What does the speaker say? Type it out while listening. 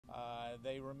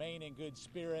They remain in good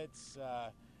spirits.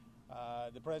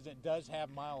 The president does have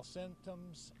mild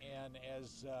symptoms, and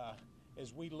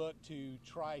as we look to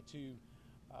try to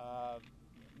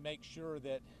make sure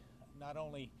that not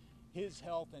only his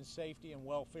health and safety and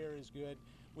welfare is good,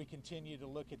 we continue to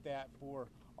look at that for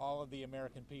all of the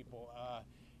American people.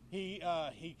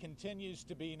 He continues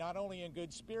to be not only in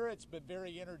good spirits but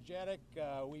very energetic.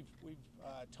 We've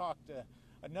talked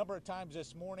a number of times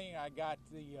this morning. I got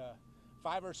the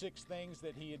 5 or 6 things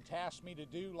that he had tasked me to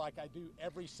do, like I do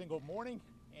every single morning,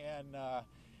 and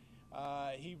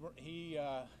he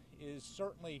is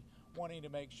certainly wanting to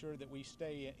make sure that we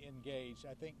stay engaged.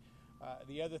 I think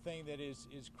the other thing that is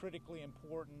critically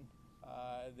important,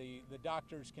 the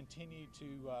doctors continue to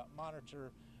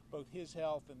monitor both his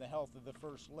health and the health of the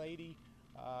First Lady.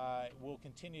 We'll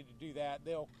continue to do that.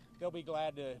 They'll be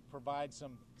glad to provide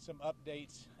some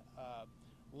updates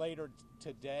later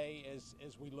today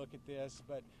as we look at this.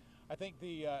 But I think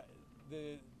the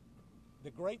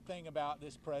great thing about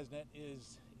this president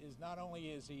is not only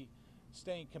is he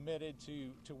staying committed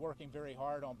to working very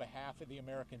hard on behalf of the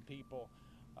American people.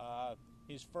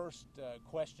 His first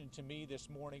question to me this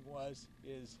morning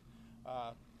is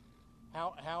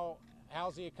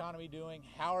how's the economy doing?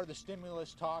 How are the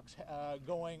stimulus talks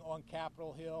going on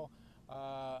Capitol Hill?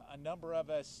 A number of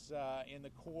us in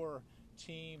the core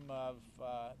team of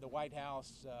the White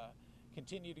House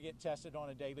continue to get tested on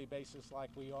a daily basis, like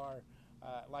we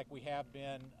have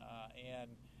been, and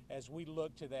as we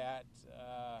look to that,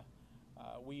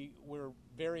 we're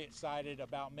very excited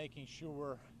about making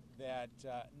sure that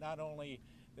not only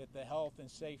that the health and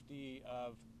safety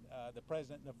of the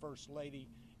President and the First Lady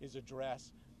is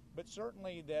addressed, but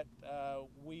certainly that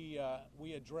we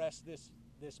address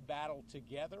this battle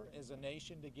together as a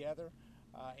nation together,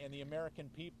 and the American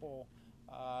people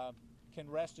can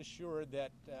rest assured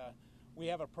that we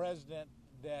have a president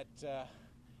that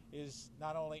is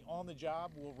not only on the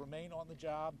job, will remain on the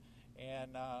job,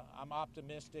 and I'm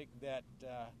optimistic that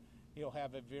he'll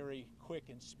have a very quick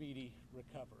and speedy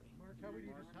recovery.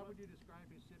 Mark, how would you describe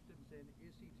his symptoms, and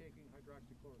is he taking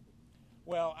hydroxychloroquine?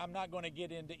 Well, I'm not going to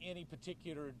get into any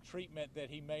particular treatment that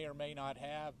he may or may not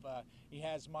have. He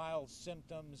has mild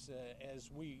symptoms. As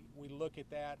we look at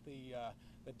that,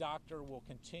 the doctor will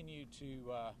continue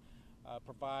to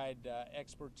provide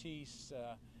expertise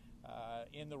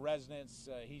in the residence.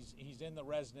 He's in the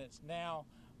residence now,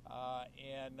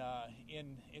 and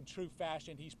in true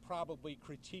fashion, he's probably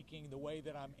critiquing the way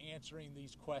that I'm answering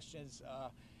these questions.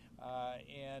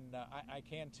 And I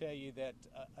can tell you that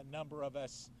a number of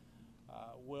us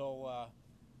will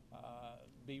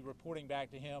be reporting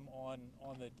back to him on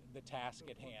the task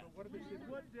at hand. What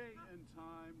day and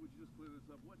time, would you just clear this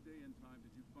up, what day and time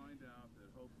did you find out that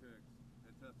Hope Hicks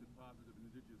had tested positive, and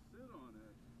did you sit on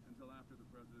it until after the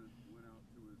president went out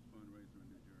to his fundraiser in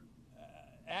New Jersey?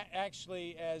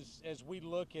 Actually, as we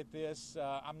look at this,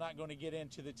 I'm not going to get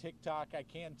into the TikTok. I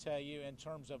can tell you in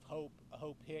terms of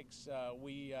Hope Hicks,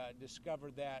 we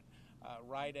discovered that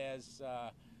right as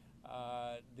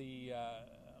the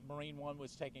Marine One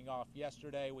was taking off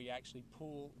yesterday. We actually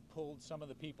pulled some of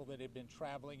the people that had been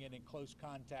traveling in close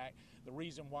contact. The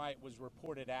reason why it was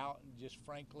reported out, just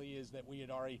frankly, is that we had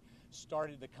already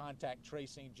started the contact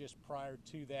tracing just prior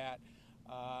to that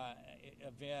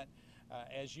event.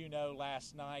 As you know,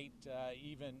 last night,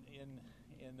 even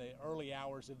in the early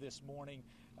hours of this morning,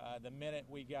 the minute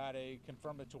we got a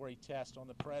confirmatory test on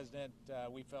the president,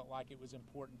 we felt like it was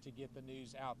important to get the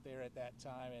news out there at that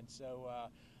time, and so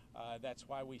that's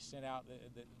why we sent out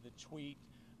the tweet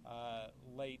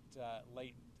late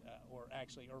or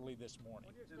actually early this morning.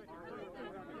 Regularly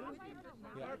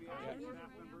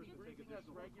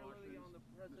on the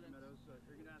president's Meadows,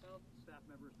 you're going to ask staff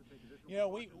members to take additional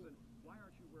precautions, and why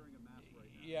aren't you wearing a mask right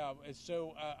now? Yeah,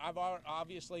 so I've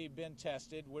obviously been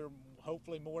tested. We're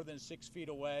hopefully more than 6 feet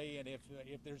away, and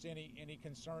if there's any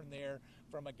concern there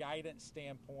from a guidance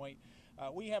standpoint,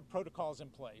 we have protocols in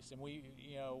place, and we,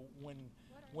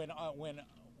 when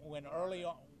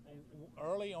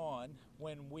early on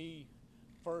when we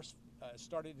first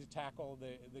started to tackle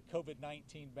the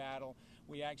COVID-19 battle,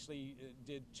 we actually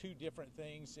did 2 different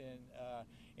things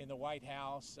in the White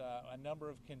House, a number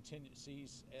of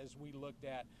contingencies as we looked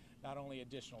at not only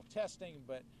additional testing,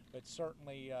 but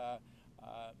certainly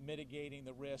mitigating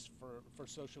the risk for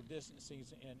social distancing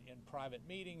in private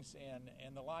meetings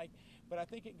and the like. But I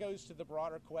think it goes to the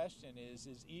broader question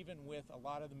is even with a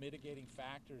lot of the mitigating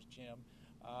factors, Jim,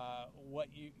 what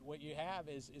you have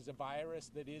is a virus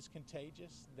that is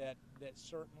contagious, that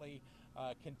certainly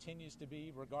continues to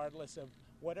be, regardless of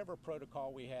whatever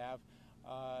protocol we have,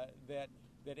 that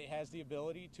that it has the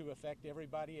ability to affect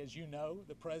everybody. As you know,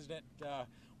 the president,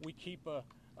 we keep a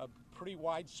pretty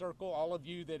wide circle. All of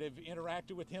you that have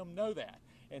interacted with him know that.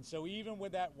 And so even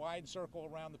with that wide circle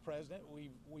around the president,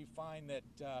 we find that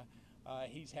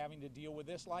he's having to deal with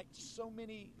this like so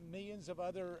many millions of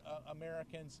other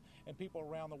Americans and people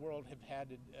around the world have had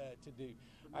to do.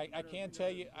 I can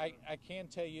tell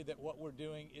you that what we're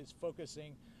doing is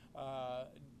focusing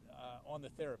on the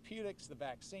therapeutics, the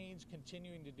vaccines,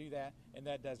 continuing to do that, and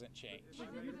that doesn't change.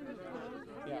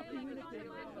 Yeah.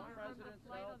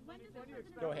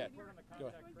 Go ahead. Go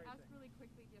ahead. Ask really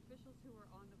quickly, the officials who were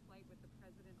on the flight with the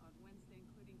president on Wednesday,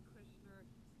 including Kushner,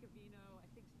 Scavino, I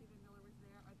think Stephen Miller was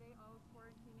there, are they all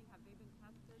quarantining? Have they been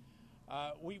tested?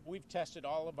 We've tested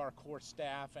all of our core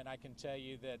staff, and I can tell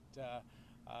you that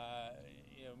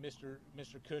Mr.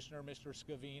 Kushner, Mr.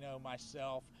 Scavino,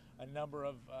 myself, a number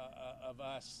of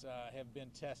us have been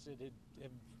tested,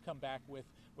 have come back with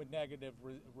negative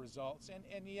results,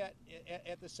 and yet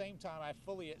at the same time, I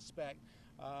fully expect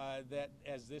that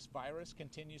as this virus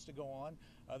continues to go on,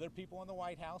 other people in the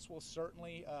White House will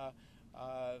certainly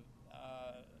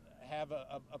have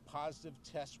a positive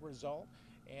test result.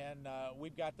 And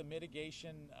we've got the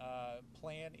mitigation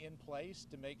plan in place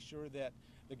to make sure that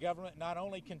the government not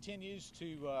only continues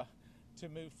to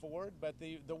move forward, but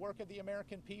the work of the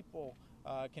American people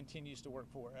continues to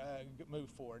move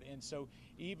forward. And so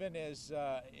even as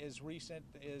recent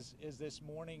as this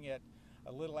morning at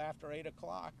a little after 8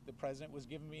 o'clock, the president was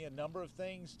giving me a number of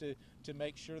things to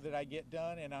make sure that I get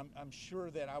done, and I'm sure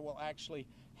that I will actually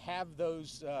have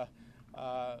those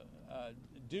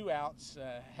due outs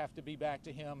have to be back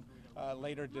to him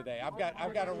later today. I've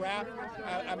got to wrap.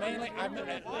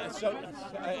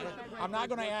 I'm not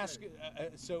going to ask.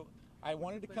 So I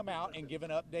wanted to come out and give an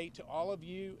update to all of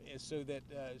you, so that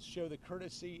show the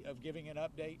courtesy of giving an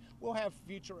update. We'll have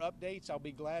future updates. I'll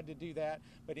be glad to do that.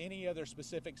 But any other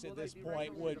specifics at this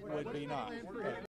point would be not.